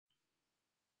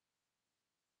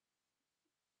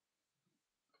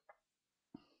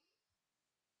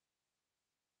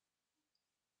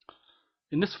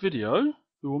In this video,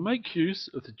 we will make use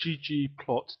of the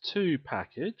ggplot2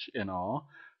 package in R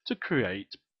to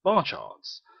create bar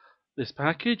charts. This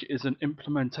package is an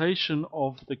implementation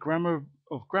of the Grammar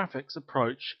of Graphics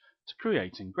approach to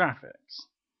creating graphics.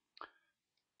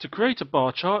 To create a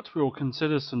bar chart, we will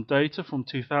consider some data from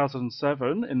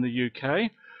 2007 in the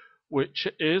UK, which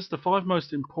is the 5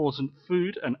 most important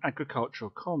food and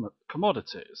agricultural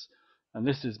commodities, and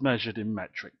this is measured in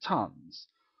metric tons.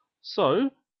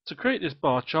 So, to create this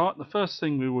bar chart, the first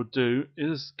thing we will do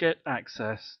is get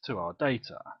access to our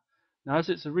data. Now, as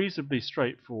it's a reasonably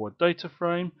straightforward data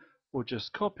frame, we'll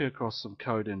just copy across some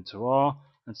code into R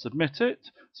and submit it.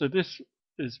 So this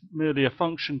is merely a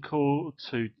function call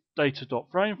to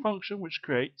data.frame function, which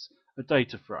creates a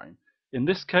data frame. In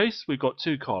this case, we've got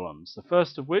 2 columns, the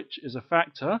first of which is a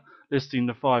factor listing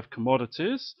the 5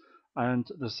 commodities, and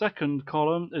the second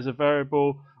column is a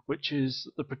variable which is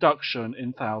the production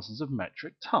in thousands of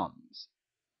metric tons.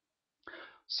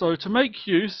 So to make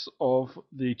use of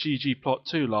the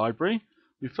ggplot2 library,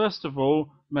 we first of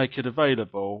all make it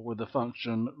available with the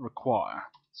function require.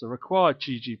 So require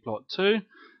ggplot2,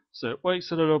 so it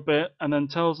waits a little bit and then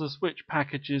tells us which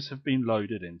packages have been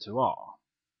loaded into R.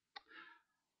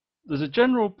 There's a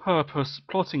general purpose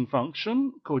plotting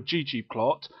function called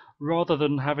ggplot, rather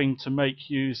than having to make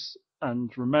use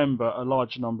and remember a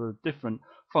large number of different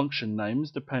function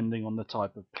names depending on the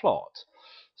type of plot.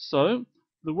 So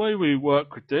the way we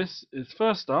work with this is,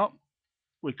 first up,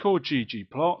 we call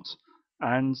ggplot,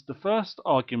 and the first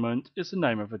argument is the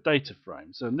name of a data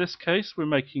frame. So in this case, we're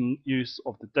making use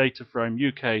of the data frame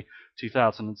UK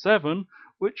 2007,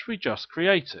 which we just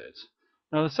created.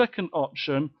 Now the second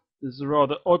option is a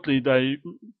rather oddly named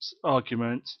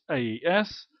argument,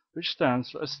 AES, which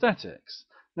stands for aesthetics.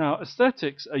 Now,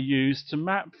 aesthetics are used to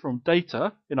map from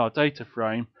data in our data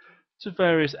frame to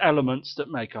various elements that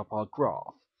make up our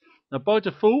graph. Now, by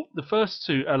default, the first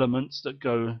 2 elements that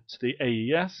go to the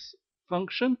AES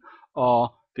function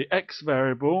are the X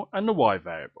variable and the Y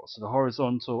variable, so the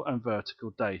horizontal and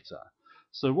vertical data.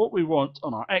 So what we want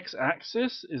on our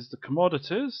X-axis is the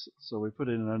commodities, so we put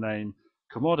in a name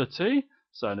commodity,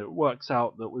 so it works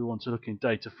out that we want to look in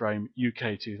data frame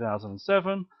UK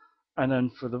 2007, and then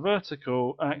for the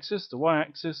vertical axis, the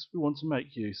y-axis, we want to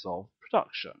make use of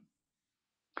production.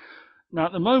 Now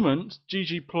at the moment,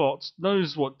 ggplot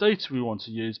knows what data we want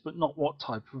to use, but not what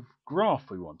type of graph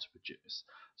we want to produce.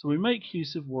 So we make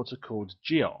use of what are called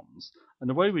geoms, and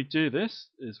the way we do this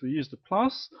is we use the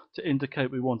plus to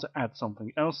indicate we want to add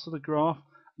something else to the graph,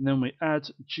 and then we add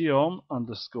geom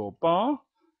underscore bar,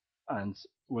 and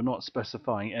we're not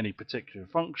specifying any particular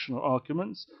functional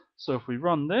arguments. So if we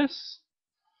run this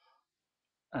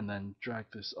and then drag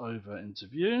this over into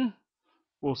view,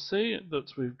 we'll see that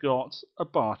we've got a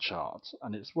bar chart,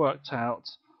 and it's worked out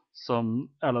some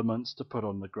elements to put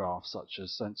on the graph, such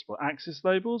as sensible axis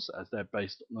labels, as they're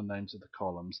based on the names of the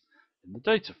columns in the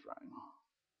data frame.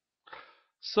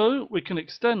 So we can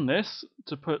extend this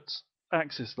to put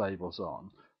axis labels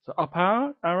on. So up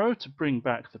arrow to bring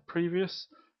back the previous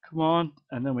command,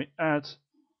 and then we add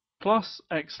plus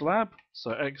xlab.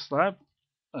 So xlab,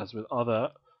 as with other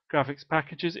graphics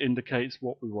packages, indicates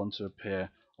what we want to appear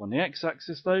on the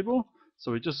x-axis label.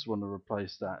 So we just want to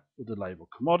replace that with the label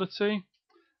commodity.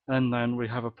 And then we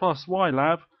have a plus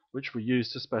ylab, which we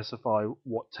use to specify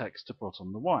what text to put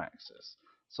on the y-axis.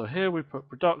 So here we put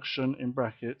production in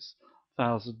brackets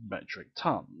 1,000 metric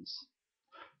tons.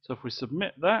 So if we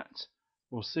submit that,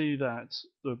 we'll see that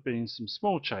there have been some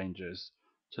small changes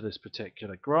to this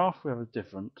particular graph. We have a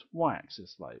different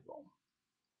y-axis label.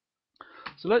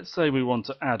 So let's say we want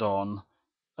to add on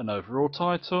an overall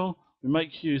title. We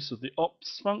make use of the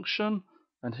ops function,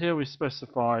 and here we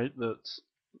specify that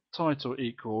title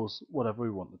equals whatever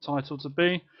we want the title to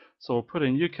be. So we'll put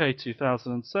in UK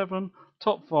 2007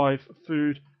 top 5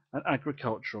 food and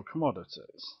agricultural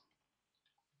commodities.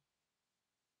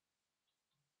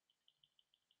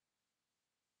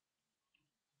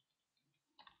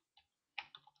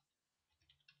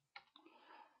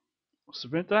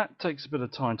 Submit that, takes a bit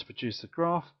of time to produce the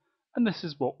graph, and this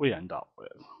is what we end up with.